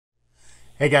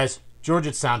Hey guys, George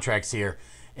at Soundtrax here,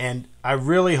 and I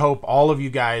really hope all of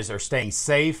you guys are staying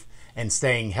safe and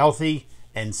staying healthy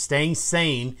and staying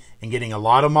sane and getting a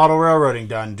lot of model railroading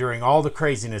done during all the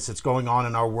craziness that's going on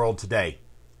in our world today.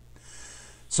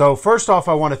 So first off,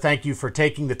 I want to thank you for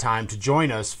taking the time to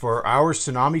join us for our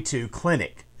Tsunami2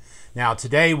 clinic. Now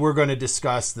today we're going to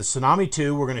discuss the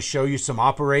Tsunami2, we're going to show you some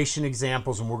operation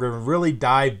examples, and we're going to really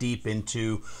dive deep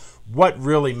into what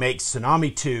really makes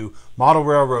Tsunami2 Model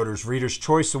Railroaders Reader's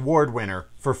Choice Award winner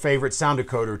for favorite sound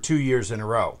decoder 2 years in a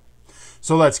row.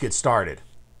 So let's get started.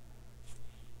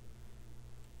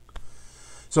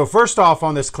 So first off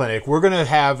on this clinic, we're going to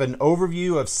have an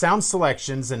overview of sound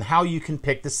selections and how you can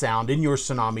pick the sound in your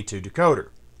Tsunami2 decoder.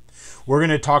 We're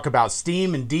going to talk about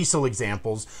steam and diesel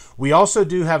examples. We also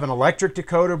do have an electric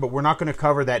decoder, but we're not going to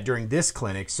cover that during this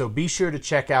clinic, so be sure to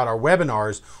check out our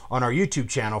webinars on our YouTube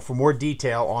channel for more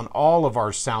detail on all of our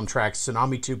Soundtrax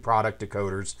Tsunami2 product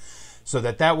decoders, so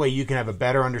that way you can have a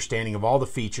better understanding of all the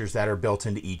features that are built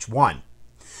into each one.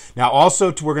 Now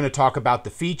also we're going to talk about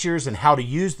the features and how to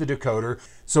use the decoder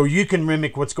so you can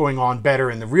mimic what's going on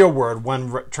better in the real world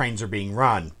when trains are being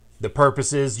run. The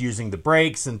purposes, using the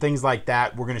brakes and things like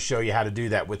that, we're going to show you how to do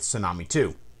that with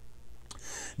Tsunami2.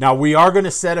 Now we are going to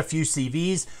set a few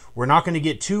CVs. We're not going to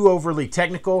get too overly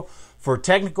technical. For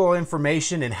technical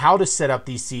information and how to set up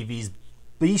these CVs,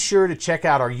 be sure to check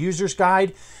out our user's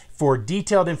guide for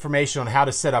detailed information on how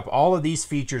to set up all of these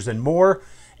features and more,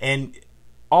 and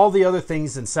all the other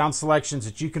things and sound selections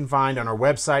that you can find on our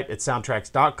website at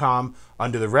soundtrax.com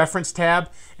under the reference tab,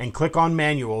 and click on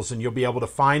manuals and you'll be able to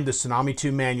find the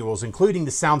Tsunami2 manuals, including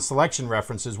the sound selection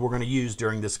references we're going to use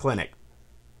during this clinic.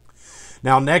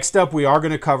 Now next up we are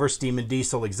going to cover steam and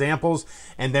diesel examples,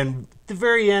 and then at the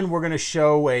very end we're going to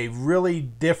show a really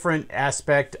different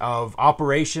aspect of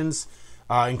operations,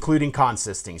 including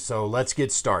consisting. So let's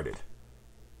get started.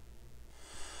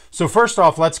 So first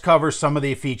off, let's cover some of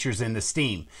the features in the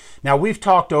steam. Now we've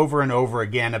talked over and over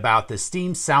again about the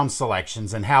steam sound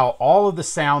selections and how all of the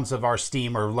sounds of our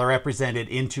steam are represented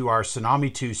into our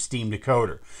Tsunami2 steam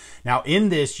decoder. Now in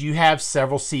this you have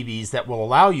several CVs that will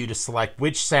allow you to select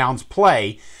which sounds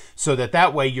play, so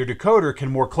that way your decoder can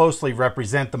more closely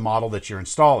represent the model that you're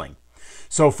installing.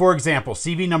 So for example,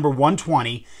 CV number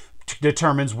 120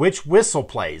 determines which whistle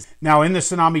plays. Now in the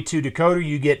Tsunami2 decoder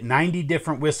you get 90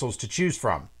 different whistles to choose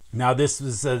from. Now this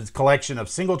is a collection of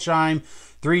single chime,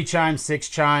 3 chime, 6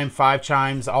 chime, 5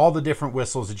 chimes, all the different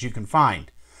whistles that you can find.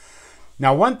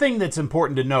 Now one thing that's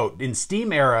important to note, in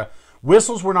steam era,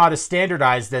 whistles were not as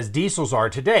standardized as diesels are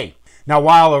today. Now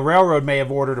while a railroad may have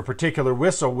ordered a particular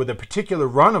whistle with a particular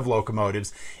run of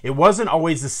locomotives, it wasn't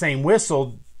always the same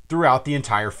whistle throughout the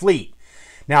entire fleet.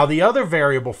 Now the other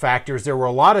variable factor is there were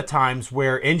a lot of times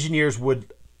where engineers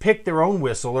would pick their own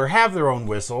whistle or have their own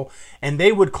whistle, and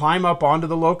they would climb up onto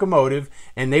the locomotive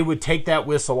and they would take that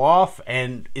whistle off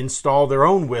and install their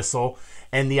own whistle.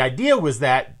 And the idea was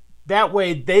that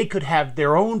way they could have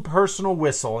their own personal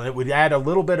whistle, and it would add a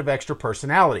little bit of extra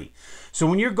personality. So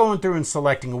when you're going through and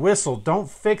selecting a whistle, don't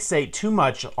fixate too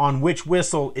much on which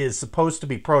whistle is supposed to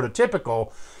be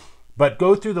prototypical, but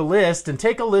go through the list and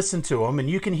take a listen to them, and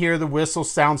you can hear the whistle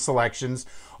sound selections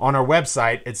on our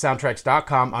website at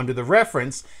soundtrax.com under the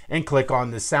reference and click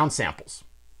on the sound samples.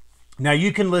 Now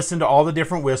you can listen to all the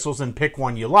different whistles and pick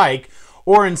one you like,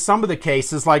 or in some of the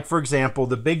cases, like for example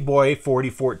the Big Boy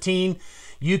 4014,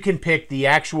 you can pick the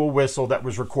actual whistle that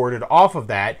was recorded off of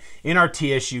that in our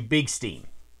TSU Big Steam.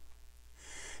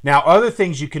 Now other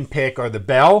things you can pick are the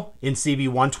bell in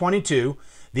CV122,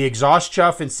 the exhaust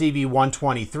chuff in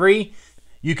CV123.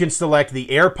 You can select the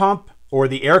air pump or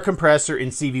the air compressor in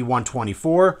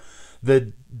CV124,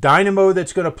 the dynamo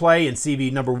that's going to play in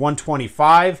CV number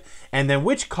 125, and then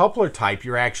which coupler type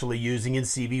you're actually using in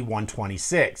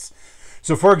CV126.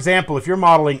 So for example, if you're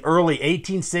modeling early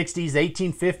 1860s,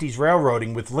 1850s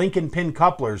railroading with Lincoln pin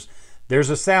couplers, there's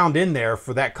a sound in there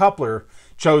for that coupler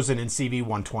chosen in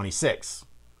CV126.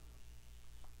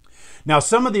 Now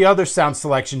some of the other sound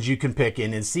selections you can pick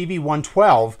in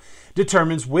CV112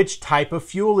 determines which type of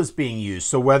fuel is being used.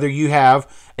 So whether you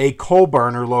have a coal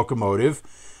burner locomotive,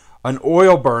 an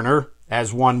oil burner,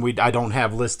 as one I don't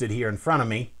have listed here in front of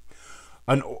me,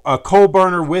 a coal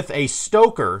burner with a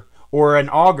stoker or an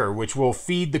auger which will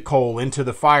feed the coal into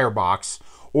the firebox,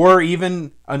 or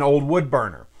even an old wood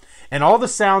burner. And all the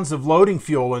sounds of loading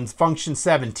fuel in function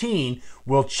 17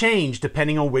 will change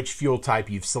depending on which fuel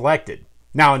type you've selected.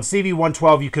 Now in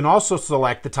CV112 you can also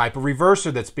select the type of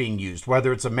reverser that's being used,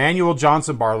 whether it's a manual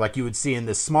Johnson bar like you would see in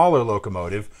this smaller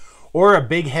locomotive, or a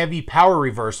big heavy power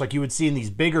reverse like you would see in these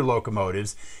bigger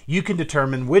locomotives. You can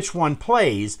determine which one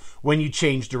plays when you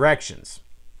change directions.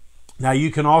 Now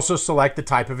you can also select the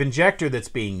type of injector that's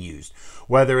being used,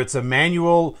 whether it's a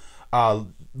manual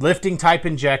lifting type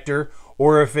injector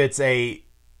or if it's a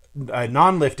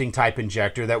non-lifting type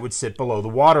injector that would sit below the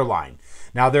water line.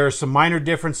 Now there are some minor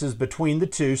differences between the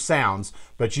two sounds,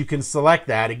 but you can select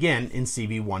that again in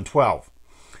CV112.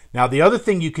 Now the other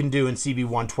thing you can do in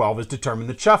CV112 is determine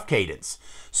the chuff cadence.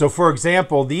 So for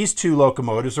example, these two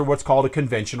locomotives are what's called a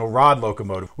conventional rod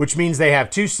locomotive, which means they have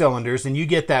 2 cylinders and you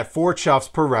get that 4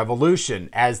 chuffs per revolution.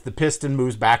 As the piston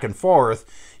moves back and forth,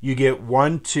 you get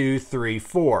 1, 2, 3,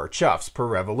 4 chuffs per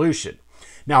revolution.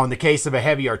 Now in the case of a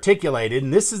heavy articulated,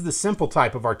 and this is the simple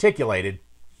type of articulated,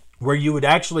 where you would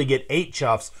actually get 8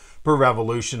 chuffs per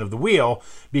revolution of the wheel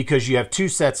because you have 2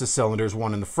 sets of cylinders,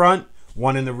 one in the front,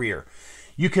 one in the rear.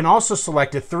 You can also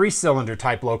select a 3-cylinder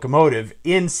type locomotive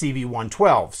in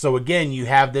CV112. So again, you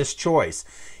have this choice.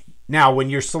 Now, when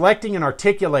you're selecting an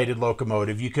articulated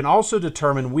locomotive, you can also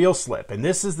determine wheel slip. And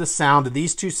this is the sound of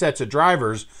these 2 sets of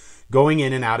drivers going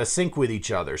in and out of sync with each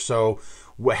other. So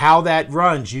how that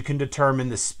runs, you can determine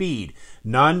the speed: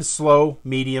 none, slow,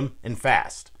 medium, and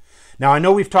fast. Now, I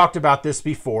know we've talked about this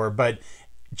before, but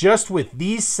just with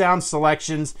these sound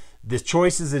selections, the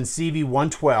choices in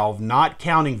CV112, not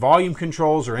counting volume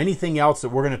controls or anything else that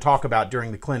we're going to talk about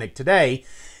during the clinic today,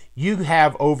 you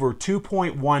have over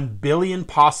 2.1 billion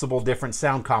possible different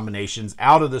sound combinations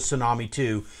out of the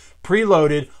Tsunami2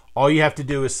 preloaded. All you have to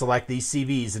do is select these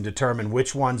CVs and determine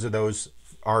which ones of those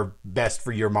are best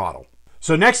for your model.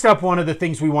 So next up, one of the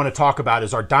things we want to talk about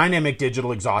is our dynamic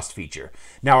digital exhaust feature.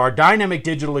 Now, our dynamic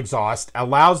digital exhaust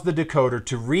allows the decoder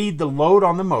to read the load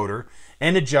on the motor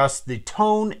and adjust the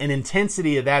tone and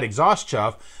intensity of that exhaust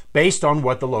chuff based on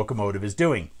what the locomotive is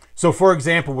doing. So for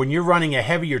example, when you're running a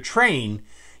heavier train,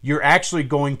 you're actually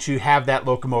going to have that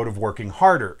locomotive working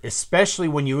harder, especially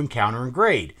when you encounter a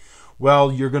grade.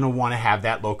 Well, you're going to want to have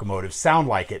that locomotive sound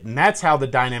like it, and that's how the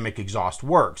dynamic exhaust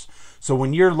works. So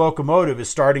when your locomotive is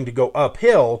starting to go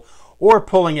uphill or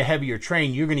pulling a heavier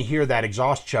train, you're going to hear that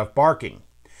exhaust chuff barking.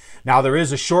 Now, there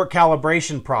is a short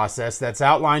calibration process that's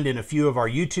outlined in a few of our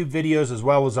YouTube videos as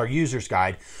well as our user's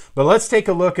guide, but let's take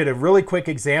a look at a really quick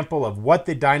example of what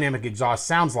the dynamic exhaust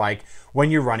sounds like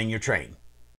when you're running your train.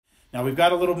 Now we've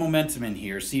got a little momentum in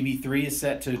here. CV3 is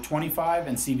set to 25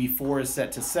 and CV4 is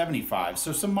set to 75.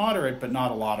 So some moderate, but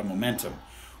not a lot of momentum.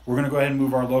 We're going to go ahead and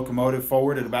move our locomotive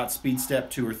forward at about speed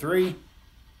step 2 or 3.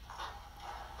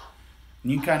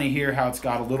 And you can kind of hear how it's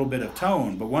got a little bit of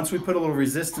tone, but once we put a little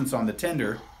resistance on the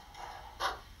tender,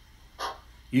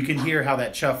 you can hear how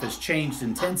that chuff has changed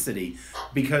intensity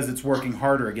because it's working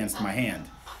harder against my hand.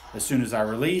 As soon as I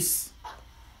release,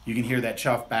 you can hear that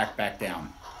chuff back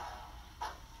down.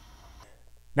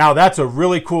 Now that's a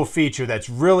really cool feature that's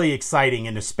really exciting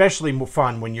and especially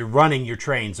fun when you're running your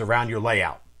trains around your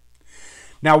layout.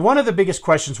 Now, one of the biggest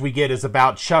questions we get is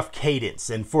about chuff cadence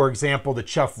and, for example, the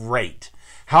chuff rate.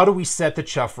 How do we set the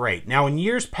chuff rate? Now, in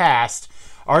years past,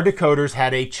 our decoders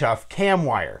had a chuff cam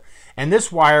wire, and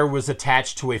this wire was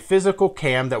attached to a physical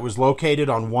cam that was located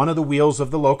on one of the wheels of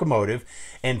the locomotive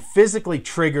and physically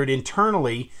triggered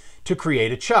internally to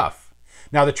create a chuff.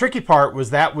 Now, the tricky part was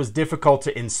that was difficult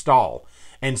to install.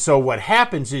 And so what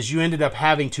happens is you ended up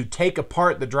having to take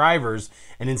apart the drivers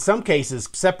and in some cases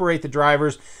separate the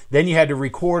drivers. Then you had to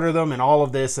recorder them and all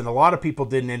of this, and a lot of people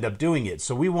didn't end up doing it.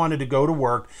 So we wanted to go to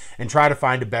work and try to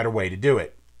find a better way to do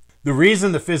it. The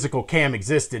reason the physical cam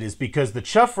existed is because the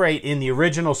chuff rate in the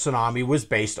original Tsunami was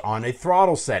based on a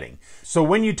throttle setting. So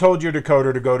when you told your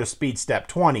decoder to go to speed step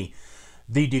 20,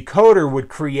 the decoder would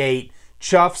create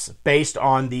chuffs based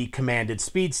on the commanded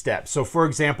speed step. So for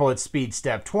example, at speed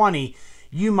step 20,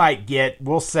 you might get,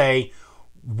 we'll say,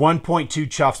 1.2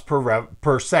 chuffs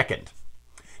per second.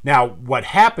 Now, what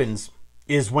happens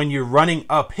is when you're running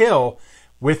uphill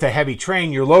with a heavy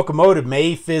train, your locomotive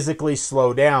may physically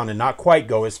slow down and not quite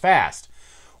go as fast.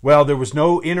 Well, there was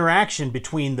no interaction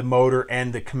between the motor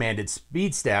and the commanded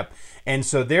speed step, and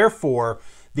so therefore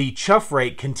the chuff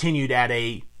rate continued at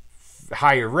a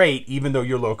higher rate even though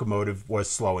your locomotive was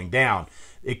slowing down.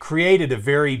 It created a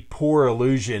very poor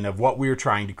illusion of what we were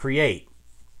trying to create.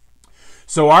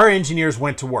 So our engineers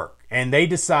went to work and they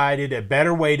decided a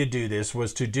better way to do this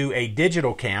was to do a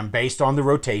digital cam based on the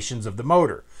rotations of the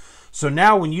motor. So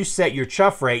now when you set your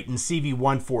chuff rate in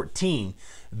CV114,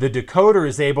 the decoder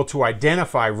is able to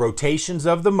identify rotations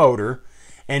of the motor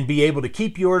and be able to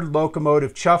keep your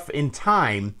locomotive chuff in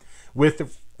time with the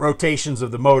rotations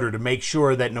of the motor to make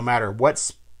sure that no matter what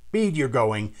speed you're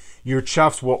going, your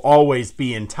chuffs will always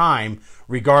be in time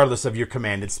regardless of your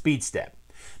commanded speed step.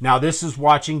 Now this is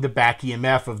watching the back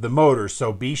EMF of the motor,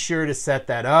 so be sure to set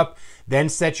that up, then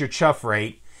set your chuff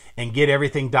rate and get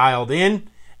everything dialed in,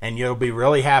 and you'll be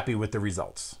really happy with the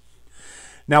results.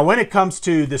 Now, when it comes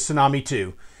to the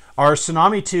Tsunami2, our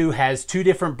Tsunami2 has two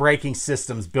different braking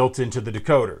systems built into the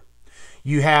decoder.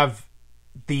 You have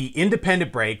the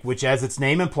independent brake, which as its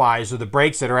name implies are the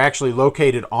brakes that are actually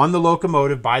located on the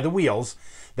locomotive by the wheels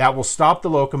that will stop the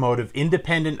locomotive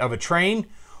independent of a train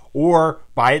or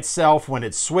by itself when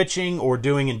it's switching or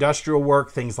doing industrial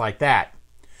work, things like that.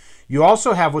 You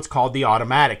also have what's called the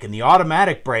automatic, and the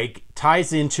automatic brake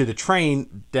ties into the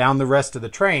train down the rest of the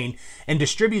train and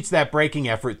distributes that braking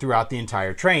effort throughout the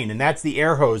entire train, and that's the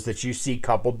air hose that you see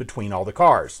coupled between all the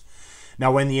cars.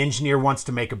 Now, when the engineer wants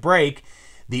to make a brake,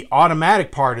 the automatic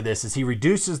part of this is he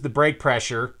reduces the brake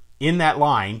pressure in that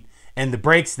line, and the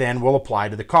brakes then will apply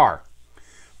to the car.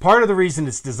 Part of the reason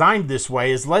it's designed this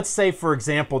way is, let's say, for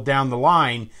example, down the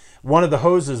line, one of the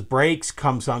hoses breaks,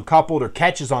 comes uncoupled, or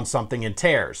catches on something and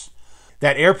tears.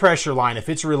 That air pressure line, if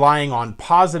it's relying on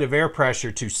positive air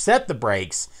pressure to set the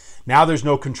brakes, now there's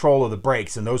no control of the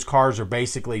brakes, and those cars are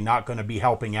basically not going to be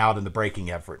helping out in the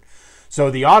braking effort. So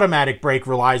the automatic brake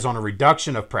relies on a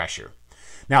reduction of pressure.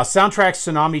 Now, Soundtrack's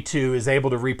Tsunami2 is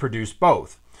able to reproduce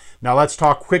both. Now, let's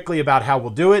talk quickly about how we'll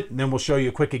do it, and then we'll show you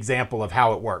a quick example of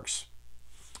how it works.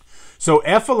 So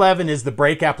F11 is the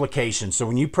brake application. So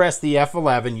when you press the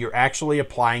F11, you're actually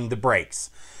applying the brakes.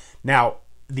 Now,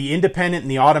 the independent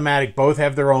and the automatic both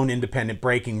have their own independent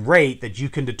braking rate that you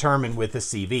can determine with a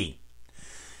CV.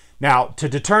 Now, to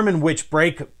determine which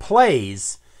brake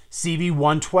plays, CV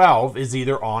 112 is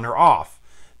either on or off.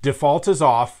 Default is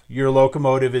off. Your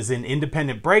locomotive is in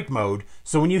independent brake mode.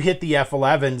 So when you hit the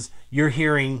F11s, you're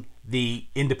hearing the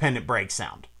independent brake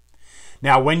sound.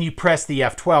 Now, when you press the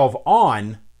F12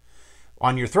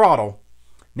 on your throttle,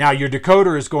 now your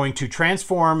decoder is going to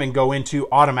transform and go into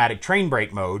automatic train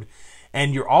brake mode.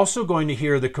 And you're also going to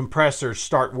hear the compressor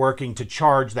start working to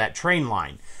charge that train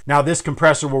line. Now, this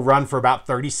compressor will run for about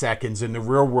 30 seconds. In the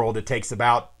real world, it takes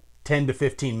about 10 to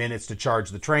 15 minutes to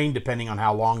charge the train, depending on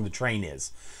how long the train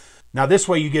is. Now, this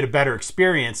way you get a better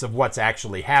experience of what's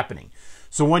actually happening.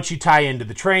 So once you tie into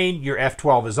the train, your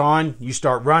F12 is on, you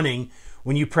start running.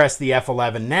 When you press the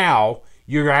F11 now,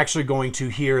 you're actually going to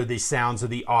hear the sounds of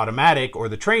the automatic or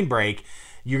the train brake.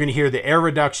 You're going to hear the air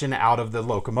reduction out of the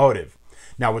locomotive.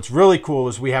 Now, what's really cool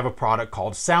is we have a product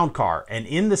called Soundcar, and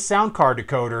in the Soundcar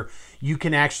decoder, you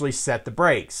can actually set the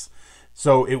brakes.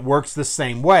 So it works the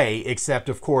same way, except,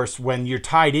 of course, when you're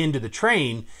tied into the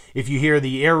train, if you hear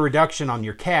the air reduction on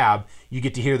your cab, you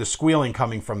get to hear the squealing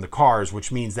coming from the cars,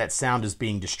 which means that sound is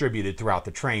being distributed throughout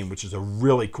the train, which is a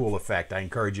really cool effect. I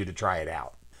encourage you to try it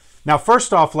out. Now,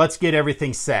 first off, let's get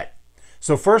everything set.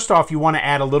 So first off, you want to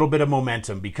add a little bit of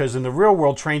momentum, because in the real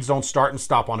world, trains don't start and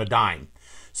stop on a dime.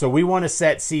 So we want to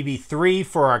set CV3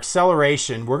 for our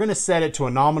acceleration. We're going to set it to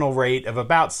a nominal rate of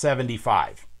about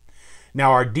 75.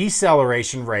 Now, our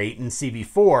deceleration rate in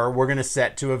CV4, we're going to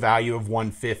set to a value of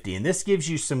 150. And this gives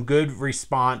you some good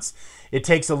response. It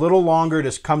takes a little longer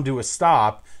to come to a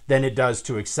stop than it does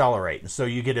to accelerate. And so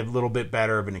you get a little bit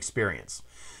better of an experience.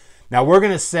 Now, we're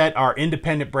going to set our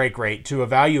independent brake rate to a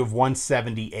value of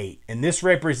 178. And this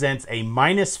represents a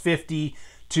minus 50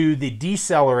 to the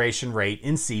deceleration rate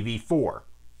in CV4.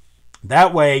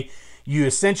 That way, you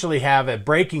essentially have a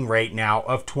braking rate now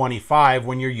of 25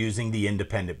 when you're using the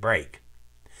independent brake.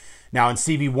 Now in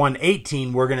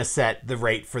CV118, we're going to set the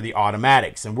rate for the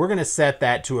automatics, and we're going to set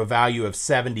that to a value of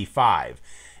 75.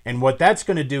 And what that's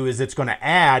going to do is it's going to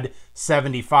add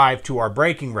 75 to our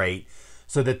braking rate,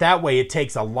 so that way it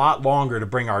takes a lot longer to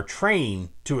bring our train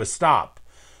to a stop.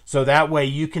 So that way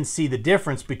you can see the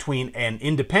difference between an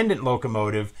independent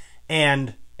locomotive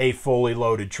and a fully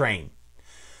loaded train.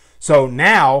 So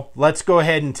now let's go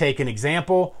ahead and take an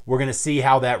example. We're going to see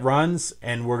how that runs,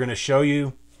 and we're going to show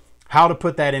you how to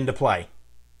put that into play.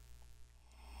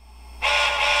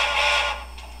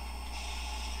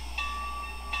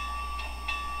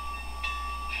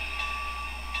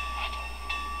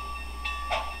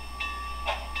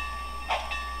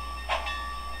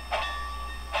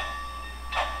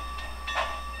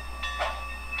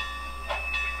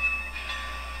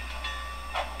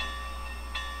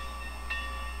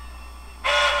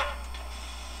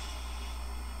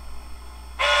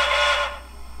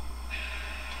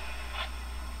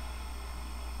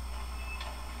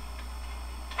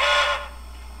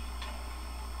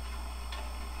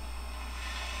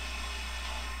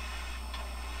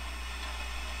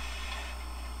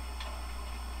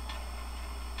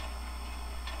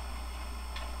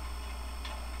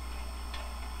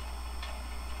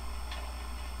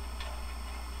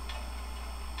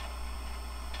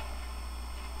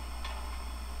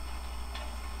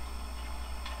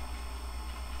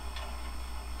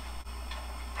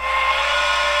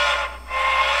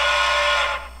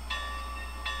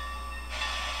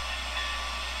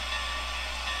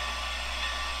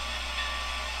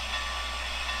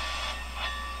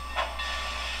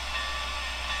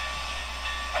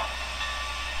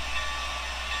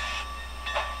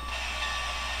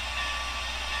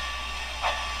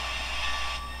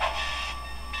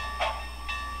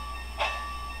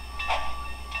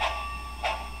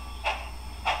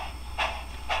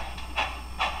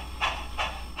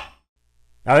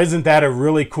 Now, isn't that a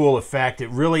really cool effect? It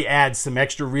really adds some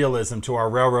extra realism to our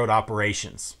railroad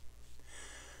operations.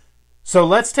 So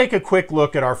let's take a quick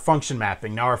look at our function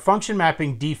mapping. Now, our function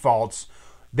mapping defaults,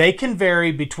 they can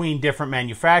vary between different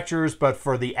manufacturers, but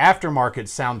for the aftermarket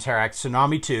soundtrack,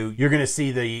 Tsunami2, you're going to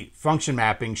see the function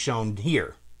mapping shown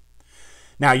here.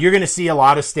 Now, you're going to see a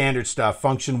lot of standard stuff.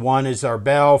 Function 1 is our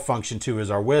bell, function 2 is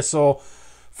our whistle,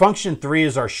 function 3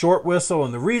 is our short whistle,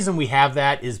 and the reason we have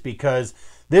that is because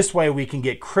this way we can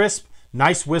get crisp,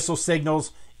 nice whistle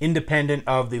signals independent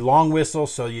of the long whistle,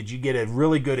 so that you get a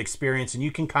really good experience and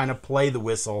you can kind of play the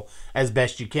whistle as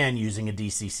best you can using a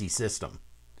DCC system.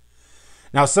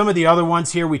 Now, some of the other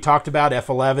ones here we talked about,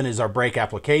 F11 is our brake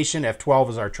application,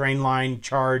 F12 is our train line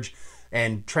charge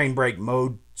and train brake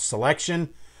mode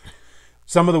selection.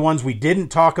 Some of the ones we didn't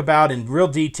talk about in real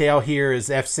detail here is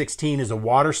F16 is a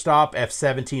water stop,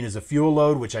 F17 is a fuel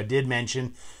load, which I did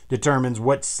mention, determines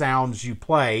what sounds you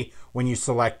play when you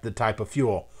select the type of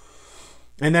fuel.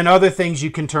 And then other things, you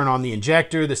can turn on the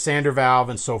injector, the sander valve,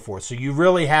 and so forth. So you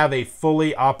really have a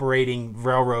fully operating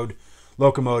railroad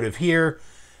locomotive here.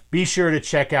 Be sure to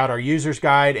check out our user's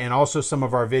guide and also some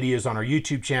of our videos on our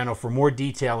YouTube channel for more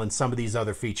detail in some of these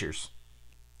other features.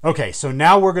 Okay, so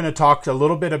now we're going to talk a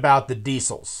little bit about the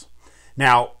diesels.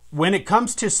 Now, when it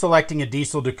comes to selecting a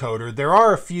diesel decoder, there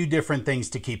are a few different things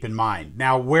to keep in mind.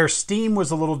 Now, where Steam was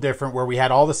a little different, where we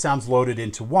had all the sounds loaded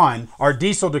into one, our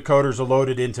diesel decoders are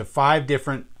loaded into 5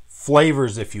 different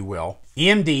flavors, if you will.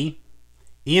 EMD,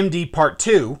 EMD Part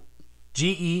 2,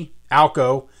 GE,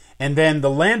 Alco, and then the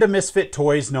Land of Misfit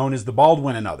toys known as the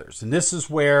Baldwin and others. And this is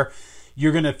where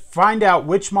you're going to find out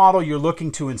which model you're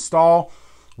looking to install.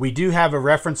 We do have a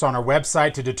reference on our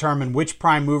website to determine which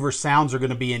prime mover sounds are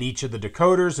going to be in each of the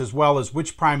decoders, as well as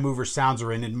which prime mover sounds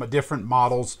are in different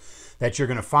models that you're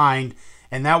going to find.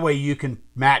 And that way you can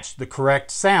match the correct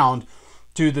sound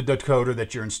to the decoder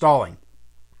that you're installing.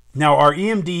 Now, our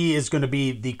EMD is going to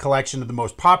be the collection of the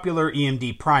most popular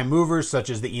EMD prime movers, such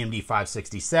as the EMD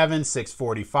 567,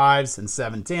 645s, and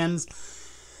 710s.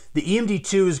 The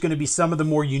EMD2 is going to be some of the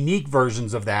more unique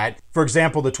versions of that. For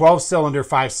example, the 12-cylinder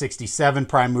 567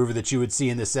 prime mover that you would see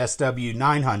in this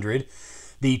SW900,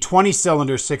 the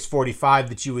 20-cylinder 645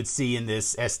 that you would see in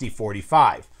this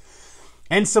SD45,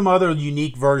 and some other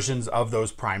unique versions of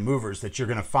those prime movers that you're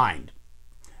going to find.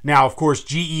 Now, of course,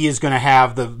 GE is going to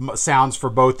have the sounds for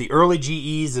both the early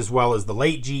GEs as well as the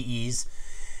late GEs,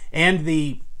 and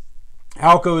the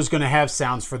Alco is going to have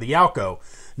sounds for the Alco.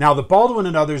 Now, the Baldwin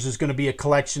and others is going to be a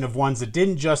collection of ones that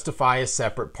didn't justify a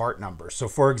separate part number. So,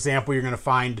 for example, you're going to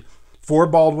find 4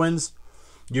 Baldwins.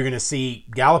 You're going to see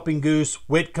Galloping Goose,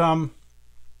 Whitcomb,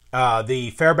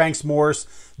 the Fairbanks Morse,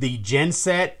 the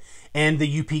Genset, and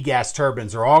the UP gas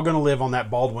turbines are all going to live on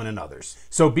that Baldwin and others.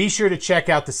 So be sure to check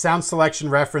out the sound selection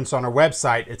reference on our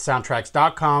website at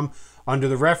soundtracks.com. Under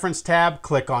the reference tab,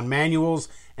 click on manuals,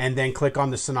 and then click on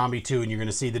the Tsunami2, and you're going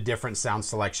to see the different sound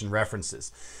selection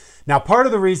references. Now, part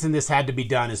of the reason this had to be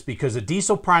done is because a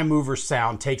diesel prime mover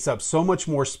sound takes up so much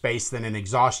more space than an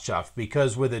exhaust chuff,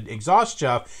 because with an exhaust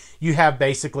chuff, you have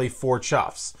basically 4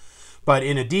 chuffs. But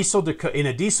in a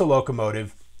diesel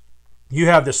locomotive, you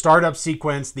have the startup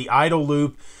sequence, the idle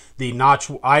loop, the notch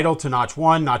idle to notch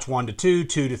 1, notch 1 to 2,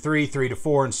 2 to 3, 3 to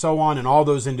 4, and so on, and all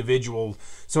those individual.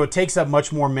 So it takes up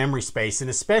much more memory space,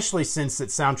 and especially since at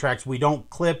Soundtracks we don't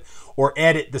clip or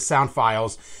edit the sound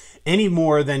files any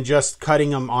more than just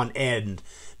cutting them on end.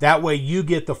 That way you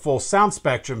get the full sound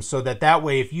spectrum, so that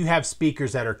way if you have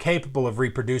speakers that are capable of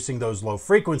reproducing those low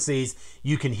frequencies,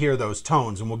 you can hear those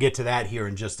tones, and we'll get to that here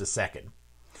in just a second.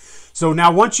 So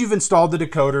now once you've installed the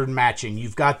decoder and matching,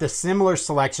 you've got the similar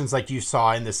selections like you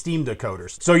saw in the Steam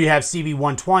decoders. So you have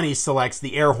CV120 selects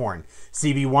the air horn,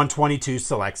 CV122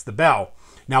 selects the bell.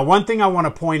 Now, one thing I want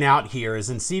to point out here is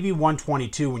in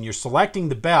CV122, when you're selecting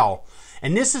the bell,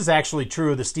 and this is actually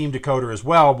true of the Steam decoder as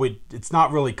well, but it's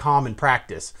not really common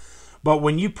practice. But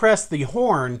when you press the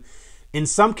horn, in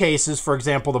some cases, for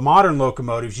example, the modern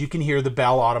locomotives, you can hear the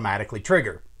bell automatically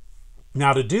trigger.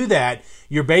 Now, to do that,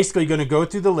 you're basically going to go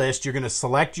through the list. You're going to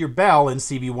select your bell in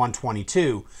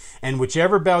CV122, and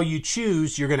whichever bell you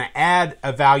choose, you're going to add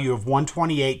a value of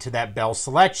 128 to that bell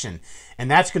selection.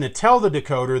 And that's going to tell the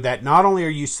decoder that not only are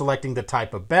you selecting the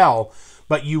type of bell,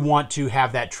 but you want to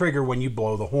have that trigger when you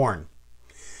blow the horn.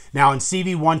 Now, in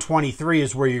CV123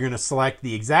 is where you're going to select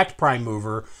the exact prime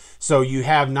mover. So you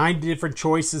have 9 different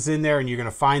choices in there, and you're going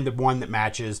to find the one that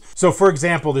matches. So for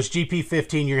example, this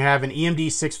GP15, you're going to have an EMD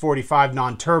 645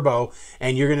 non-turbo,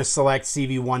 and you're going to select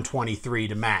CV123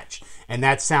 to match. And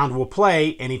that sound will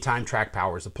play anytime track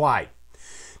power is applied.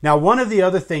 Now, one of the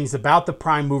other things about the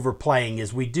prime mover playing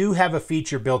is we do have a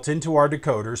feature built into our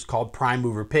decoders called prime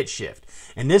mover pitch shift.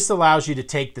 And this allows you to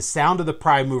take the sound of the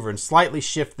prime mover and slightly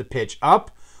shift the pitch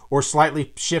up or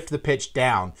slightly shift the pitch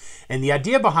down. And the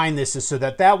idea behind this is so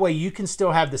that way you can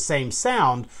still have the same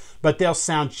sound, but they'll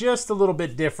sound just a little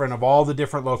bit different of all the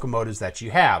different locomotives that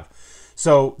you have.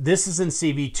 So this is in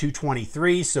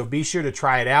CV223, so be sure to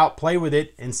try it out, play with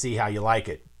it, and see how you like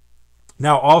it.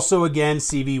 Now also again,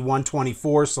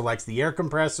 CV124 selects the air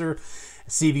compressor,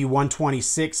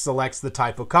 CV126 selects the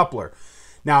type of coupler.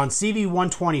 Now in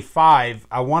CV125,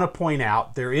 I want to point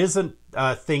out there is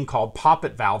a thing called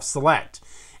poppet valve select.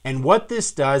 And what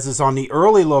this does is on the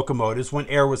early locomotives, when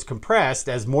air was compressed,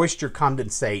 as moisture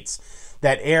condensates,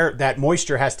 that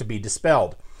moisture has to be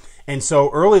dispelled. And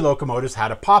so early locomotives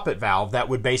had a poppet valve that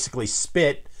would basically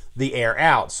spit the air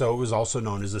out. So it was also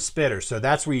known as a spitter. So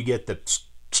that's where you get the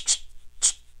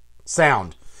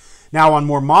sound. Now on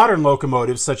more modern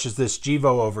locomotives, such as this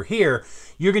Gevo over here,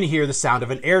 you're going to hear the sound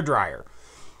of an air dryer.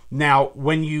 Now,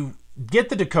 when you get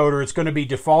the decoder, it's going to be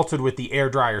defaulted with the air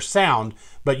dryer sound,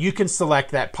 but you can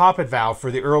select that poppet valve for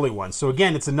the early one. So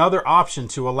again, it's another option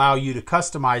to allow you to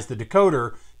customize the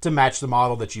decoder to match the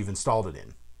model that you've installed it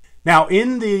in. Now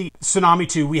in the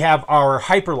Tsunami2, we have our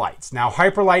hyperlights. Now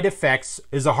Hyperlight Effects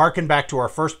is a harken back to our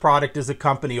first product as a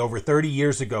company over 30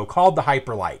 years ago called the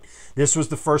Hyperlight. This was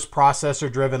the first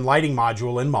processor-driven lighting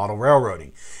module in model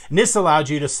railroading. And this allowed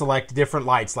you to select different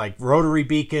lights like rotary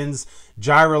beacons,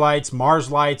 gyro lights,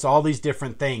 Mars lights, all these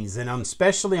different things. And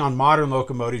especially on modern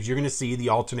locomotives, you're going to see the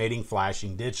alternating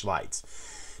flashing ditch lights.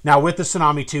 Now with the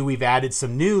Tsunami2, we've added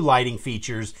some new lighting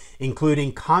features,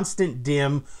 including constant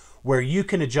dim, where you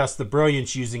can adjust the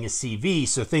brilliance using a CV.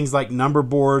 So things like number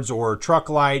boards or truck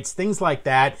lights, things like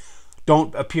that,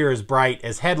 don't appear as bright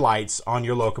as headlights on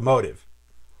your locomotive.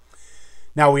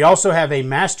 Now we also have a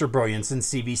master brilliance in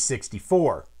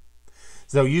CV64.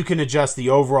 So you can adjust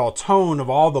the overall tone of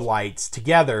all the lights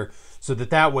together so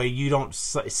that way you don't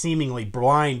seemingly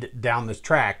blind down the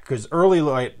track, because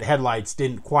early headlights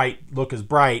didn't quite look as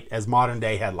bright as modern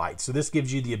day headlights. So this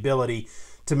gives you the ability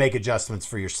to make adjustments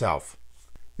for yourself.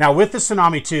 Now with the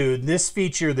Tsunami2, this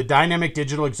feature, the dynamic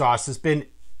digital exhaust, has been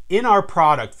in our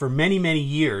product for many, many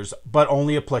years, but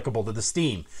only applicable to the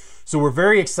steam. So we're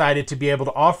very excited to be able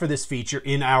to offer this feature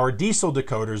in our diesel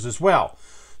decoders as well.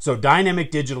 So dynamic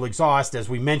digital exhaust, as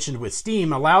we mentioned with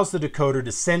steam, allows the decoder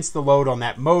to sense the load on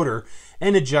that motor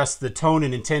and adjust the tone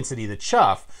and intensity of the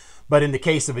chuff. But in the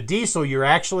case of a diesel, you're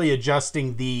actually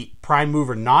adjusting the prime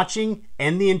mover notching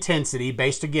and the intensity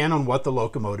based again on what the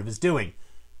locomotive is doing.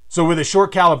 So with a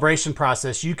short calibration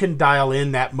process, you can dial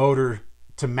in that motor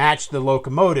to match the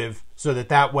locomotive so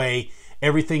that way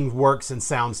everything works and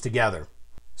sounds together.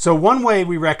 So one way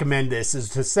we recommend this is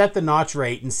to set the notch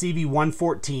rate in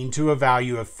CV114 to a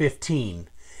value of 15.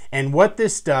 And what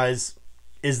this does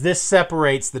is this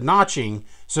separates the notching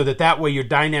so that way your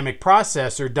dynamic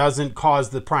processor doesn't cause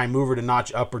the prime mover to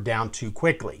notch up or down too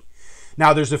quickly.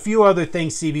 Now there's a few other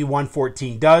things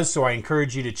CV114 does, so I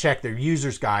encourage you to check their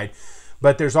user's guide.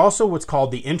 But there's also what's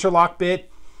called the interlock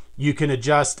bit. You can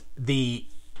adjust the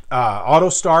auto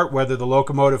start, whether the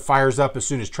locomotive fires up as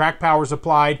soon as track power is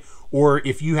applied, or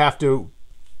if you have to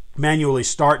manually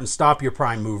start and stop your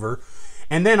prime mover.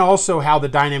 And then also how the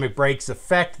dynamic brakes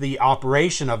affect the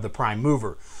operation of the prime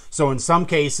mover. So in some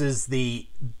cases, the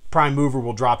prime mover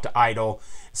will drop to idle.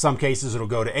 In some cases, it'll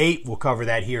go to 8. We'll cover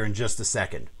that here in just a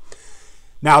second.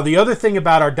 Now, the other thing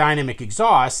about our dynamic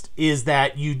exhaust is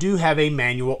that you do have a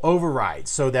manual override,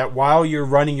 so that while you're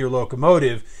running your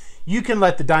locomotive, you can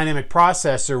let the dynamic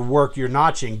processor work your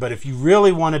notching, but if you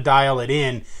really want to dial it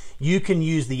in, you can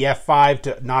use the F5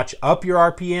 to notch up your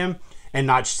RPM and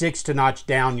notch 6 to notch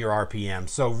down your RPM.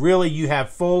 So really you have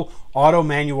full auto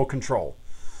manual control.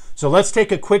 So let's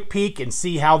take a quick peek and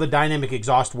see how the dynamic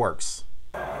exhaust works.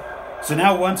 So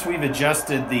now once we've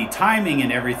adjusted the timing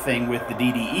and everything with the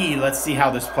DDE, let's see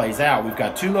how this plays out. We've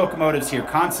got two locomotives here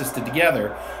consisted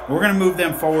together. We're going to move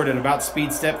them forward at about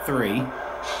speed step 3.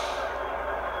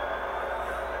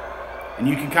 And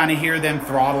you can kind of hear them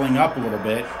throttling up a little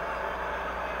bit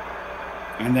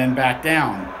and then back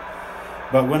down.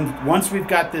 But once we've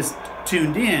got this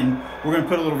tuned in, we're going to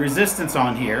put a little resistance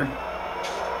on here.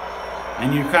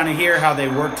 And you kind of hear how they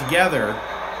work together,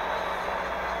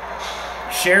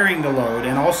 sharing the load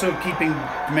and also keeping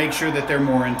to make sure that they're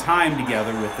more in time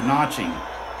together with the notching.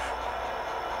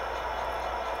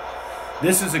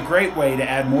 This is a great way to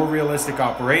add more realistic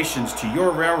operations to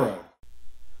your railroad.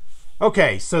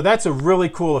 Okay, so that's a really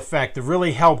cool effect to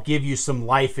really help give you some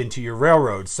life into your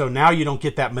railroad. So now you don't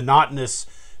get that monotonous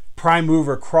prime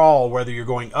mover crawl, whether you're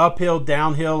going uphill,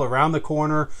 downhill, around the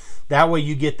corner. That way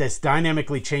you get this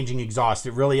dynamically changing exhaust.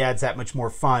 It really adds that much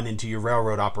more fun into your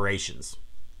railroad operations.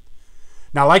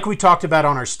 Now, like we talked about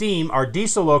on our steam, our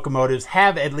diesel locomotives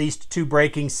have at least 2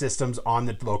 braking systems on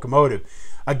the locomotive.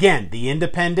 Again, the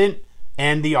independent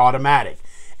and the automatic.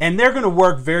 And they're going to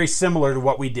work very similar to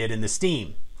what we did in the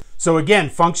steam. So again,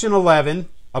 function 11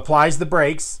 applies the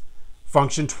brakes.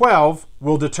 Function 12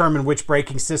 will determine which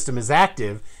braking system is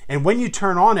active. And when you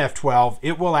turn on F12,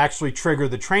 it will actually trigger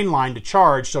the train line to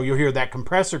charge, so you'll hear that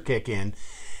compressor kick in.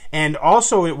 And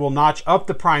also it will notch up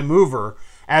the prime mover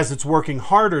as it's working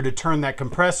harder to turn that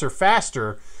compressor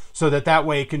faster, so that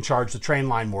way it can charge the train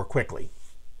line more quickly.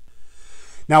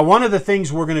 Now, one of the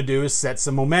things we're going to do is set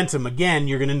some momentum. Again,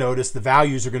 you're going to notice the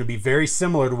values are going to be very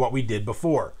similar to what we did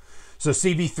before. So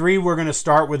CV3, we're going to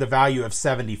start with a value of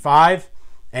 75,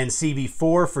 and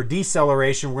CV4 for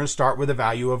deceleration, we're going to start with a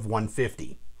value of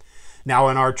 150. Now,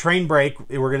 in our train brake,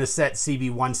 we're going to set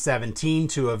CV117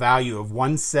 to a value of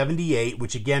 178,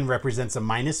 which again represents a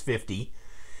minus 50.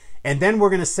 And then we're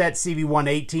going to set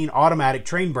CV118 automatic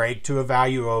train brake to a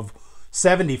value of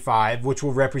 75, which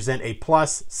will represent a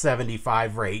plus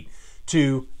 75 rate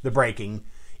to the braking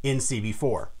in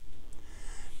CV4.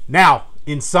 Now,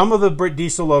 in some of the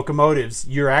diesel locomotives,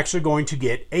 you're actually going to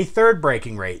get a third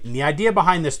braking rate. And the idea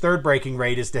behind this third braking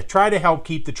rate is to try to help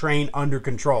keep the train under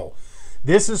control.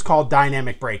 This is called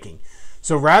dynamic braking.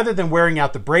 So rather than wearing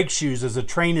out the brake shoes as a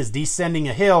train is descending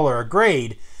a hill or a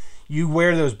grade, you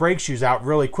wear those brake shoes out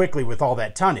really quickly with all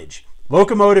that tonnage.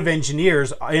 Locomotive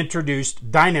engineers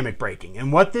introduced dynamic braking,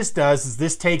 and what this does is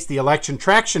this takes the electric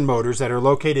traction motors that are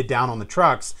located down on the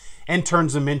trucks and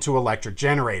turns them into electric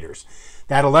generators.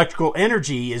 That electrical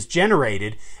energy is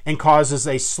generated and causes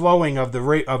a slowing of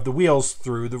the wheels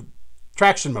through the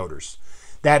traction motors.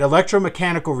 That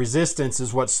electromechanical resistance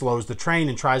is what slows the train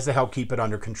and tries to help keep it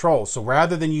under control. So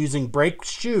rather than using brake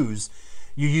shoes,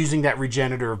 you're using that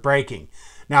regenerative braking.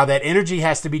 Now, that energy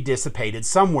has to be dissipated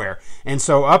somewhere. And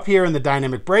so up here in the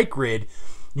dynamic brake grid,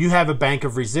 you have a bank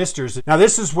of resistors. Now,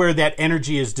 this is where that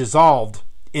energy is dissolved,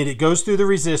 and it goes through the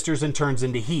resistors and turns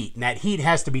into heat. And that heat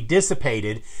has to be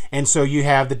dissipated. And so you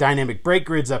have the dynamic brake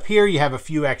grids up here. You have a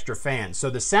few extra fans. So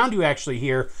the sound you actually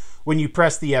hear when you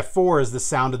press the F4 is the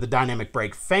sound of the dynamic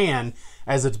brake fan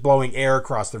as it's blowing air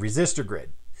across the resistor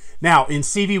grid. Now, in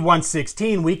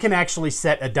CV116, we can actually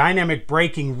set a dynamic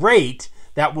braking rate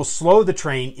that will slow the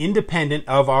train independent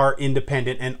of our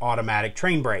independent and automatic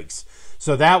train brakes.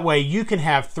 So that way you can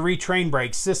have 3 train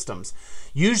brake systems.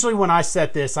 Usually when I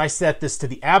set this to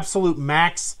the absolute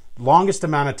max, longest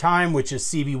amount of time, which is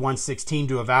CV116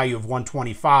 to a value of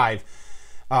 125.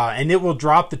 And it will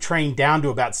drop the train down to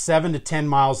about 7 to 10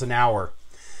 miles an hour.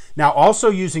 Now, also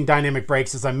using dynamic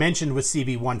brakes, as I mentioned with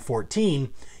CV114,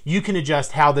 you can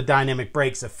adjust how the dynamic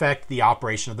brakes affect the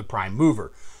operation of the prime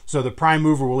mover. So the prime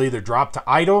mover will either drop to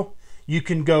idle, you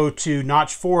can go to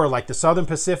notch 4 like the Southern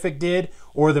Pacific did,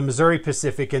 or the Missouri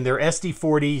Pacific in their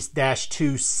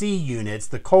SD40-2C units,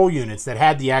 the coal units that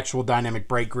had the actual dynamic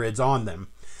brake grids on them.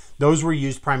 Those were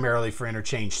used primarily for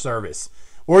interchange service.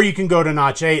 Or you can go to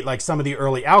notch 8 like some of the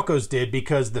early Alcos did,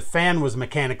 because the fan was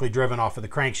mechanically driven off of the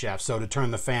crankshaft. So to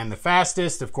turn the fan the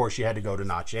fastest, of course, you had to go to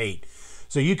notch 8.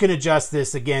 So you can adjust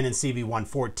this again in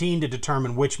CV114 to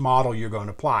determine which model you're going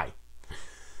to apply.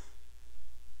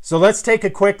 So let's take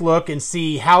a quick look and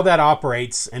see how that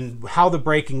operates and how the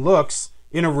braking looks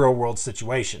in a real-world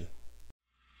situation.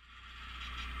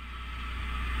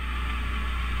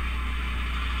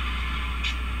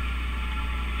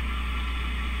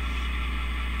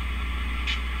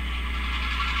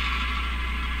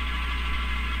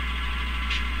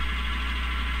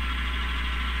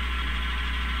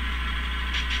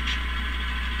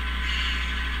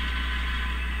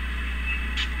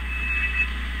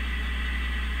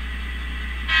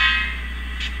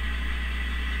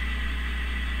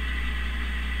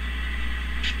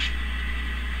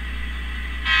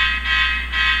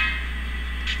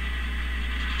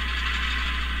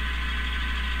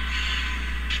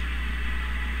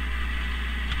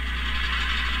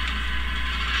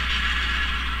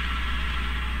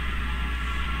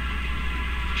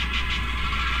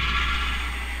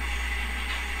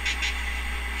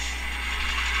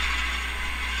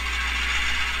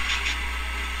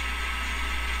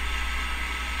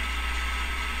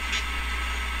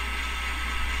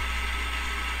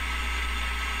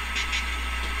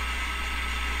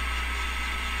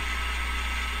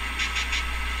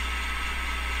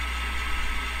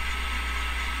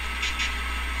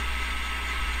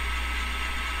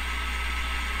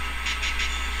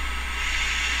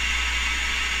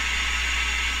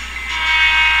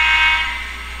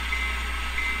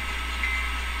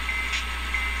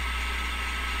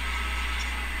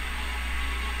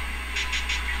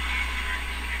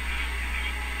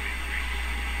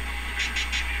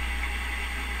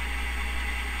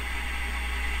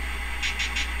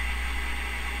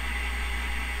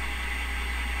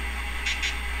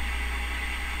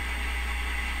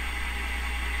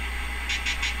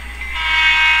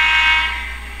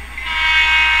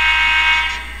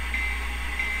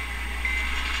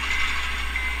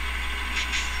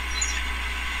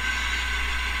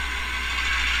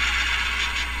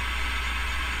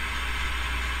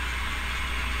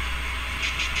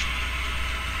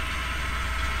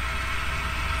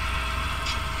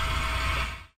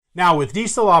 Now with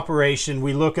diesel operation,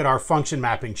 we look at our function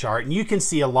mapping chart, and you can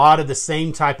see a lot of the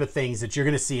same type of things that you're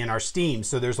going to see in our steam.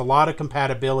 So there's a lot of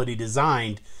compatibility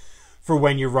designed for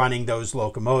when you're running those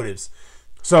locomotives.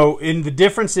 So in the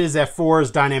differences, F4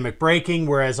 is dynamic braking,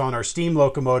 whereas on our steam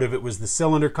locomotive, it was the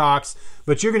cylinder cocks.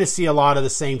 But you're going to see a lot of the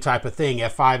same type of thing.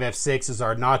 F5, F6 is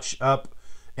our notch up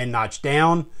and notch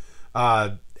down.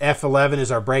 F11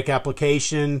 is our brake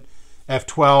application.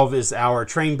 F12 is our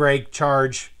train brake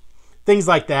charge. Things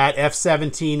like that.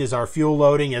 F17 is our fuel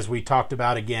loading, as we talked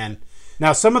about again.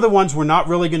 Now, some of the ones we're not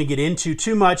really going to get into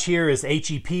too much here is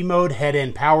HEP mode,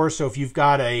 head-end power. So if you've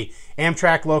got a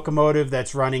Amtrak locomotive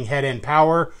that's running head-end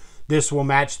power, this will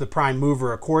match the prime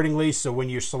mover accordingly. So when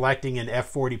you're selecting an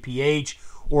F40PH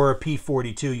or a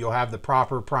P42, you'll have the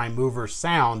proper prime mover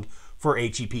sound for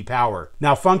HEP power.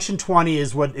 Now, function 20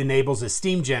 is what enables a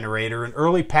steam generator, and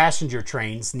early passenger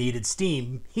trains needed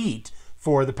steam heat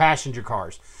for the passenger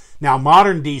cars. Now,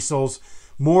 modern diesels,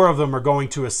 more of them are going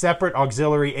to a separate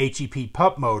auxiliary HEP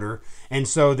pump motor, and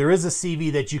so there is a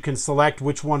CV that you can select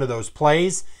which one of those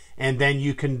plays, and then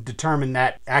you can determine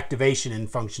that activation in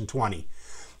function 20.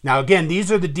 Now again,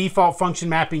 these are the default function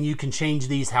mapping. You can change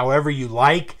these however you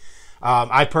like.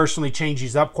 I personally change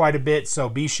these up quite a bit, so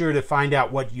be sure to find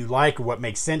out what you like or what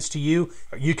makes sense to you.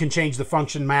 You can change the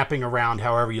function mapping around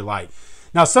however you like.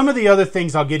 Now, some of the other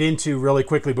things I'll get into really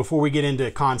quickly before we get into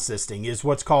consisting is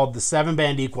what's called the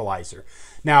 7-band equalizer.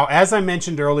 Now, as I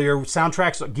mentioned earlier,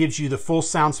 Soundtrax gives you the full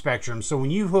sound spectrum. So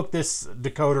when you hook this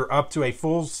decoder up to a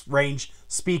full range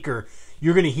speaker,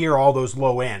 you're going to hear all those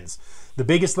low ends. The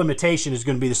biggest limitation is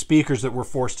going to be the speakers that we're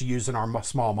forced to use in our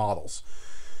small models.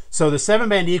 So the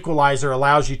 7-band equalizer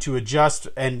allows you to adjust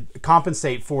and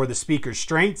compensate for the speaker's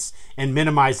strengths and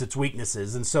minimize its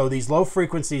weaknesses. And so these low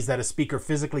frequencies that a speaker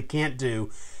physically can't do,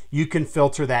 you can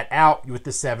filter that out with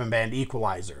the 7-band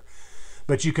equalizer.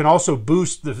 But you can also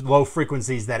boost the low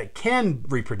frequencies that it can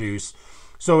reproduce.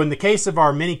 So in the case of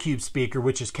our Minikube speaker,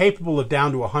 which is capable of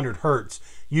down to 100 Hertz,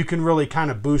 you can really kind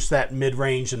of boost that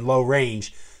mid-range and low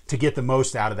range to get the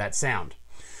most out of that sound.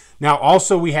 Now,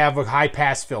 also we have a high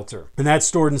pass filter, and that's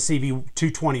stored in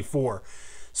CV224.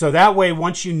 So that way,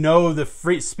 once you know the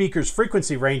speaker's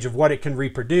frequency range of what it can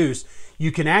reproduce,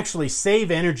 you can actually save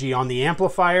energy on the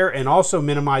amplifier and also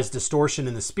minimize distortion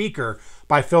in the speaker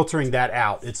by filtering that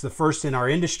out. It's the first in our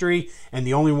industry and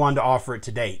the only one to offer it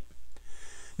to date.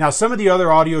 Now, some of the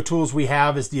other audio tools we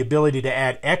have is the ability to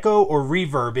add echo or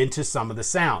reverb into some of the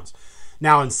sounds.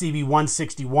 Now, in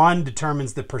CV161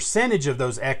 determines the percentage of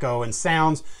those echo and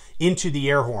sounds into the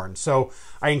air horn. So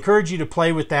I encourage you to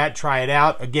play with that, try it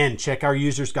out. Again, check our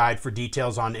user's guide for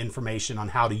details on information on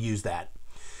how to use that.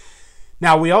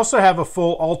 Now, we also have a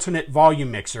full alternate volume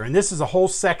mixer, and this is a whole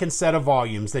second set of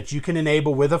volumes that you can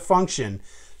enable with a function.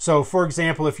 So for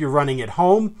example, if you're running at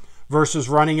home versus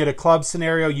running at a club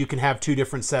scenario, you can have two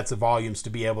different sets of volumes to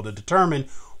be able to determine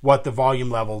what the volume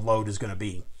level load is going to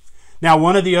be. Now,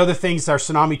 one of the other things our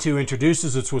Tsunami2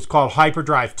 introduces is what's called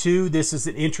Hyperdrive 2. This is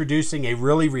introducing a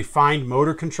really refined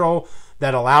motor control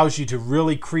that allows you to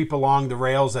really creep along the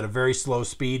rails at a very slow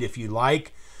speed if you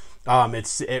like.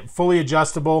 It's fully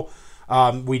adjustable.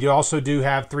 We also do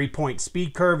have 3-point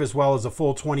speed curve as well as a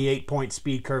full 28-point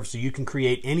speed curve, so you can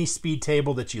create any speed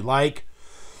table that you like.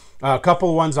 A couple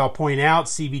of ones I'll point out.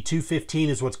 CV215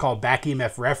 is what's called back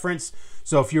EMF reference.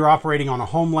 So if you're operating on a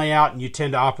home layout and you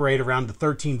tend to operate around the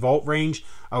 13 volt range,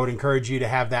 I would encourage you to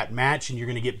have that match and you're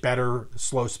going to get better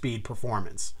slow speed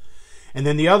performance. And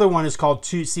then the other one is called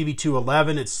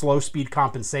CV211. It's slow speed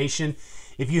compensation.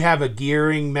 If you have a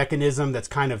gearing mechanism that's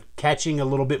kind of catching a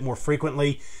little bit more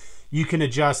frequently, you can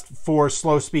adjust for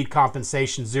slow speed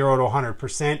compensation 0 to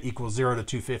 100% equals 0 to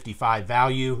 255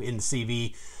 value in the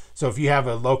CV. So if you have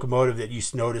a locomotive that you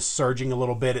notice surging a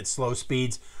little bit at slow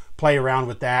speeds, play around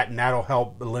with that and that'll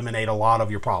help eliminate a lot of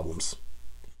your problems.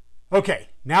 Okay,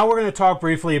 now we're going to talk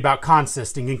briefly about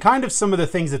consisting and kind of some of the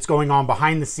things that's going on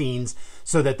behind the scenes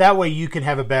so that way you can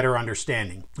have a better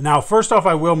understanding. Now, first off,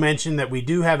 I will mention that we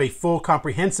do have a full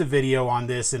comprehensive video on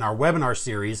this in our webinar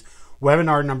series,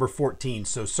 webinar number 14.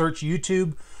 So search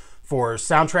YouTube for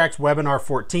Soundtrax webinar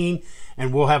 14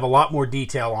 and we'll have a lot more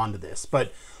detail onto this.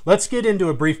 But let's get into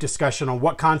a brief discussion on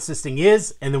what consisting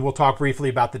is, and then we'll talk briefly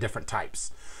about the different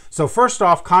types. So first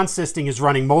off, consisting is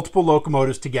running multiple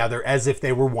locomotives together as if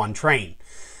they were one train.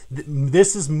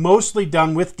 This is mostly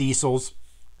done with diesels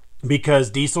because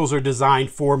diesels are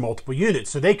designed for multiple units.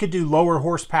 So they could do lower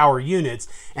horsepower units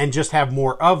and just have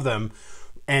more of them.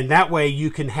 And that way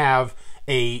you can have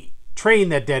a train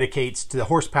that dedicates to the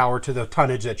horsepower to the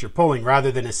tonnage that you're pulling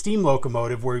rather than a steam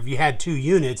locomotive where if you had two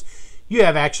units, you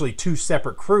have actually two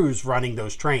separate crews running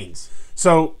those trains.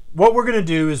 So what we're going to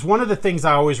do is, one of the things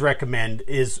I always recommend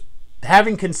is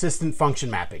having consistent function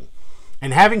mapping.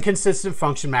 And having consistent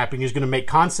function mapping is going to make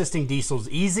consisting diesels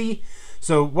easy.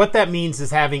 So what that means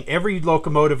is having every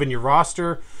locomotive in your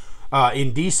roster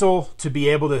in diesel to be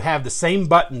able to have the same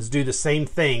buttons do the same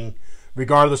thing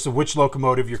regardless of which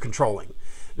locomotive you're controlling.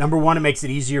 Number one, it makes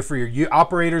it easier for your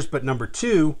operators, but number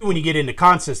two, when you get into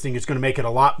consisting, it's going to make it a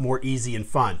lot more easy and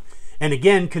fun. And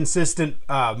again, consistent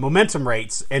momentum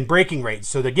rates and braking rates.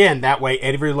 So again, that way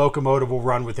every locomotive will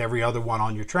run with every other one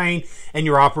on your train, and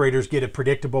your operators get a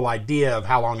predictable idea of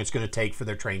how long it's going to take for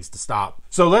their trains to stop.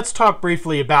 So let's talk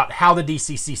briefly about how the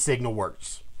DCC signal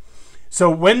works. So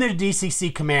when the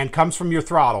DCC command comes from your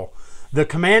throttle, the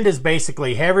command is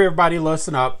basically, hey, everybody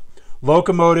listen up.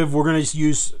 Locomotive, we're going to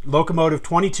use locomotive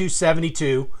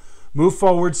 2272, move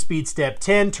forward, speed step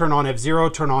 10, turn on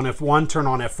F0, turn on F1, turn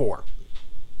on F4.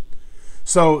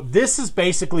 So this is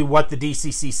basically what the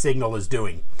DCC signal is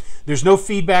doing. There's no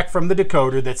feedback from the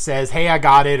decoder that says, hey, I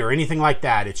got it, or anything like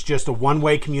that. It's just a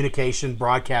one-way communication,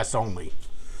 broadcast only.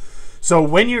 So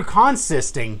when you're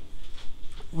consisting,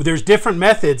 there's different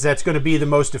methods that's going to be the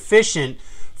most efficient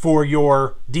for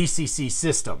your DCC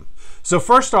system. So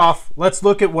first off, let's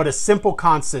look at what a simple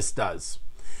consist does.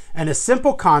 And a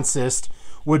simple consist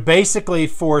would basically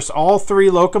force all three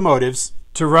locomotives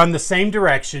to run the same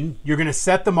direction. You're going to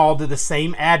set them all to the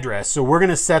same address. So we're going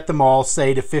to set them all,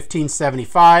 say, to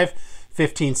 1575,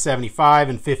 1575,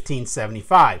 and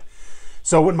 1575.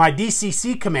 So with my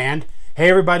DCC command,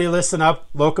 hey, everybody listen up,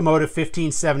 locomotive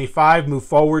 1575, move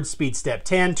forward, speed step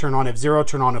 10, turn on F0,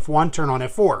 turn on F1, turn on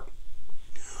F4.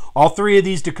 All three of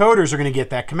these decoders are going to get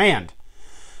that command.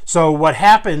 So what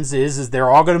happens is they're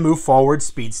all going to move forward,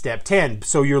 speed step 10.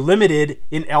 So you're limited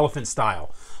in elephant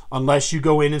style, unless you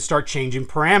go in and start changing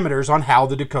parameters on how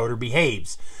the decoder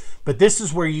behaves. But this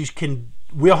is where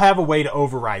we'll have a way to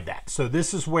override that. So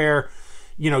this is where,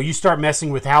 you start messing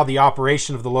with how the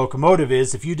operation of the locomotive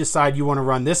is. If you decide you want to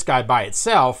run this guy by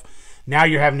itself, now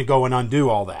you're having to go and undo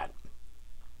all that.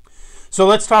 So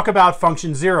let's talk about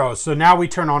function 0. So now we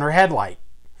turn on our headlight.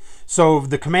 So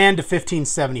the command to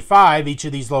 1575, each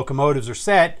of these locomotives are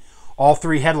set, all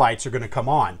three headlights are going to come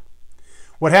on.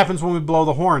 What happens when we blow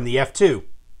the horn, the F2?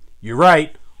 You're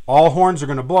right, all horns are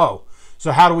going to blow.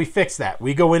 So how do we fix that?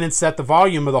 We go in and set the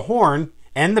volume of the horn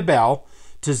and the bell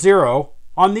to 0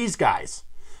 on these guys.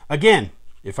 Again,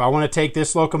 if I want to take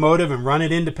this locomotive and run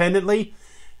it independently,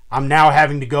 I'm now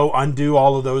having to go undo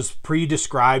all of those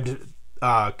pre-described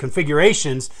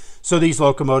configurations so these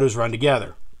locomotives run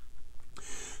together.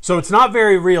 So it's not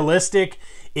very realistic.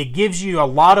 It gives you a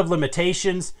lot of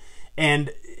limitations,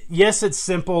 and yes, it's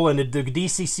simple, and the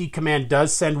DCC command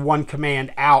does send one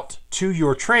command out to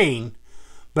your train.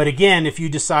 But again, if you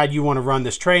decide you want to run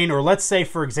this train, or let's say,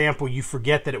 for example, you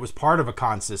forget that it was part of a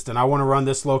consist and I want to run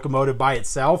this locomotive by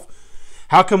itself,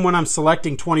 how come when I'm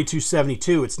selecting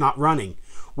 2272 it's not running?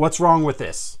 What's wrong with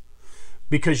this?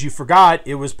 Because you forgot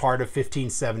it was part of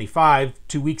 1575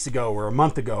 2 weeks ago or a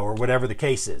month ago or whatever the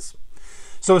case is.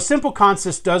 So a simple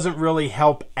consist doesn't really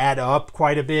help add up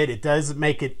quite a bit. It does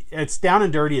make it's down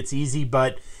and dirty, it's easy,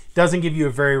 but it doesn't give you a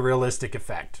very realistic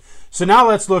effect. So now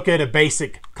let's look at a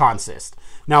basic consist.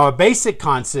 Now a basic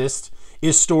consist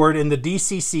is stored in the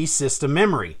DCC system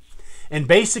memory. And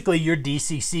basically your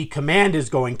DCC command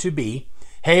is going to be,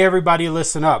 hey everybody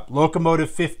listen up, locomotive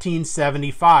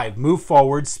 1575, move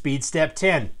forward, speed step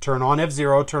 10, turn on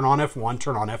F0, turn on F1,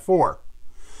 turn on F4.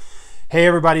 Hey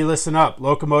everybody listen up,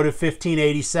 locomotive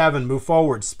 1587, move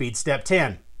forward, speed step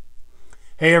 10.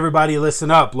 Hey everybody listen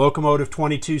up, locomotive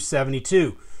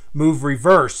 2272, move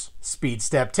reverse, speed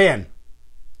step 10.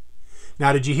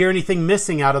 Now did you hear anything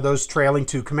missing out of those trailing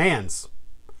two commands?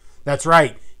 That's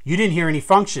right, you didn't hear any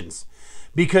functions.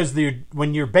 Because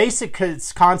when your basic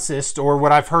consist, or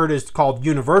what I've heard is called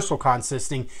universal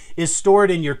consisting, is stored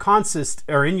in your consist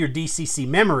or in your DCC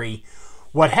memory,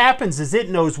 what happens is it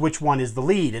knows which one is the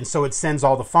lead, and so it sends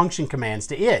all the function commands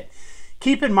to it.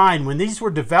 Keep in mind, when these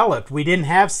were developed, we didn't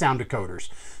have sound decoders.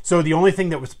 So the only thing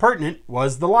that was pertinent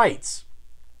was the lights.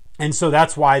 And so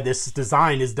that's why this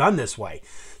design is done this way.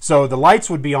 So the lights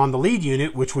would be on the lead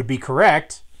unit, which would be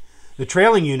correct. The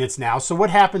trailing units now. So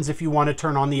what happens if you want to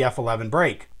turn on the F11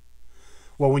 brake?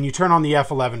 Well, when you turn on the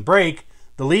F11 brake,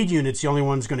 the lead unit's the only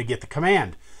one's going to get the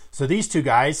command. So these two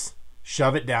guys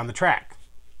shove it down the track,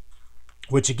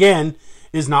 which again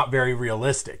is not very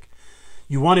realistic.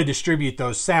 You want to distribute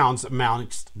those sounds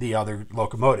amongst the other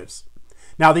locomotives.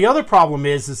 Now the other problem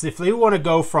is if they want to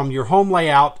go from your home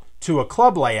layout to a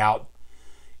club layout,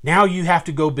 now you have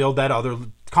to go build that other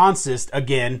consist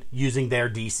again using their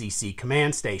DCC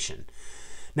command station.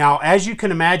 Now, as you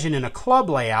can imagine in a club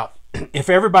layout, if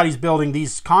everybody's building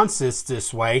these consists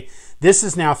this way, this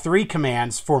is now 3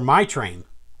 commands for my train.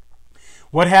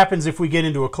 What happens if we get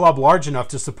into a club large enough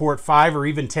to support 5 or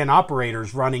even 10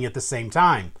 operators running at the same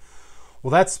time?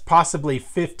 Well, that's possibly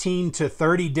 15 to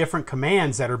 30 different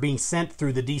commands that are being sent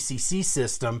through the DCC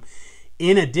system,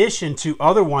 in addition to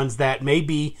other ones that may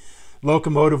be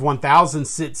locomotive 1000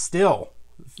 sit still,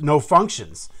 no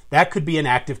functions. That could be an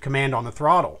active command on the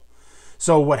throttle.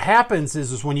 So what happens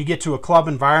is when you get to a club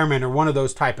environment or one of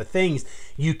those type of things,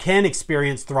 you can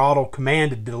experience throttle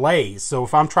command delays. So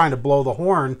if I'm trying to blow the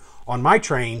horn on my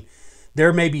train,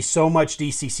 there may be so much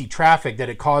DCC traffic that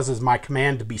it causes my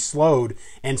command to be slowed,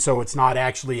 and so it's not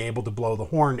actually able to blow the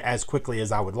horn as quickly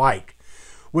as I would like.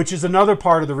 Which is another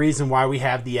part of the reason why we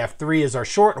have the F3 as our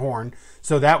short horn,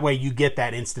 so that way you get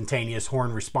that instantaneous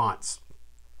horn response.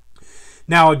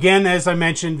 Now again, as I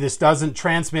mentioned, this doesn't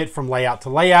transmit from layout to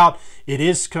layout. It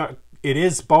is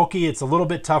bulky, it's a little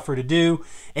bit tougher to do,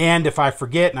 and if I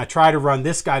forget and I try to run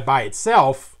this guy by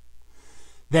itself,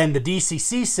 then the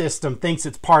DCC system thinks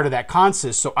it's part of that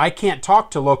consist, so I can't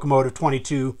talk to locomotive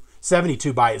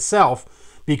 2272 by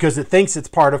itself because it thinks it's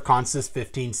part of consist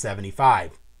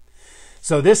 1575.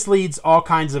 So this leads all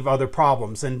kinds of other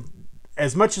problems, and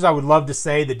as much as I would love to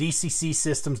say the DCC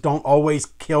systems don't always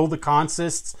kill the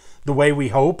consists the way we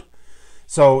hope,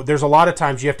 so there's a lot of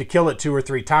times you have to kill it 2 or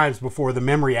 3 times before the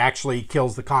memory actually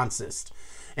kills the consist.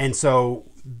 And so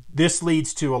this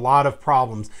leads to a lot of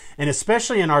problems, and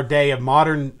especially in our day of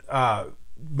modern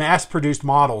mass-produced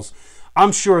models,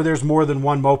 I'm sure there's more than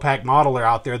one Mopac modeler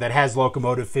out there that has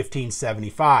locomotive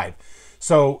 1575.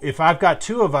 So if I've got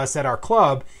 2 of us at our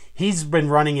club, he's been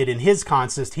running it in his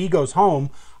consist, he goes home,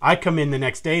 I come in the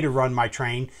next day to run my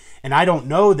train, and I don't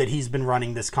know that he's been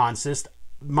running this consist.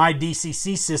 My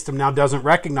DCC system now doesn't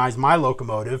recognize my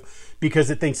locomotive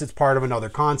because it thinks it's part of another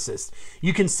consist.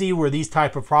 You can see where these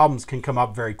type of problems can come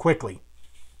up very quickly.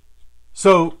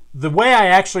 So the way I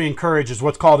actually encourage is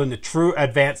what's called in the true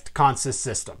advanced consist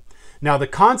system. Now the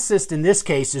consist in this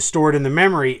case is stored in the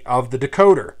memory of the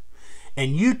decoder,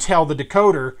 and you tell the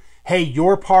decoder, hey,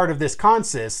 you're part of this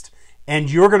consist and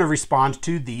you're going to respond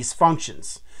to these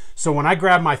functions. So when I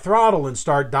grab my throttle and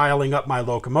start dialing up my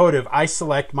locomotive, I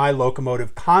select my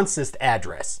locomotive consist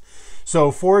address. So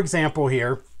for example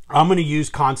here, I'm going to use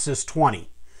consist 20,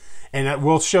 and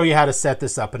we'll show you how to set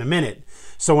this up in a minute.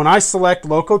 So when I select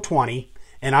loco 20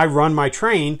 and I run my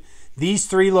train, these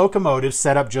 3 locomotives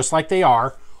set up just like they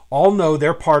are, all know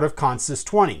they're part of consist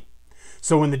 20.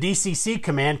 So when the DCC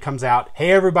command comes out,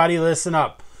 hey everybody listen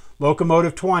up,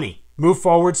 locomotive 20, move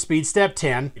forward, speed step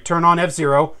 10, turn on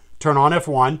F0, turn on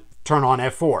F1, turn on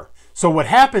F4. So what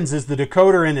happens is the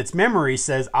decoder in its memory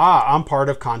says, I'm part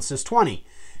of consist 20,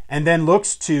 and then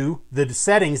looks to the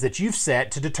settings that you've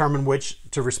set to determine which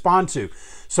to respond to.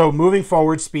 So moving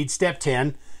forward, speed step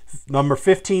 10, number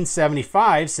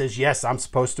 1575 says, yes, I'm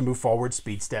supposed to move forward,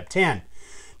 speed step 10.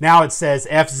 Now it says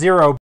F0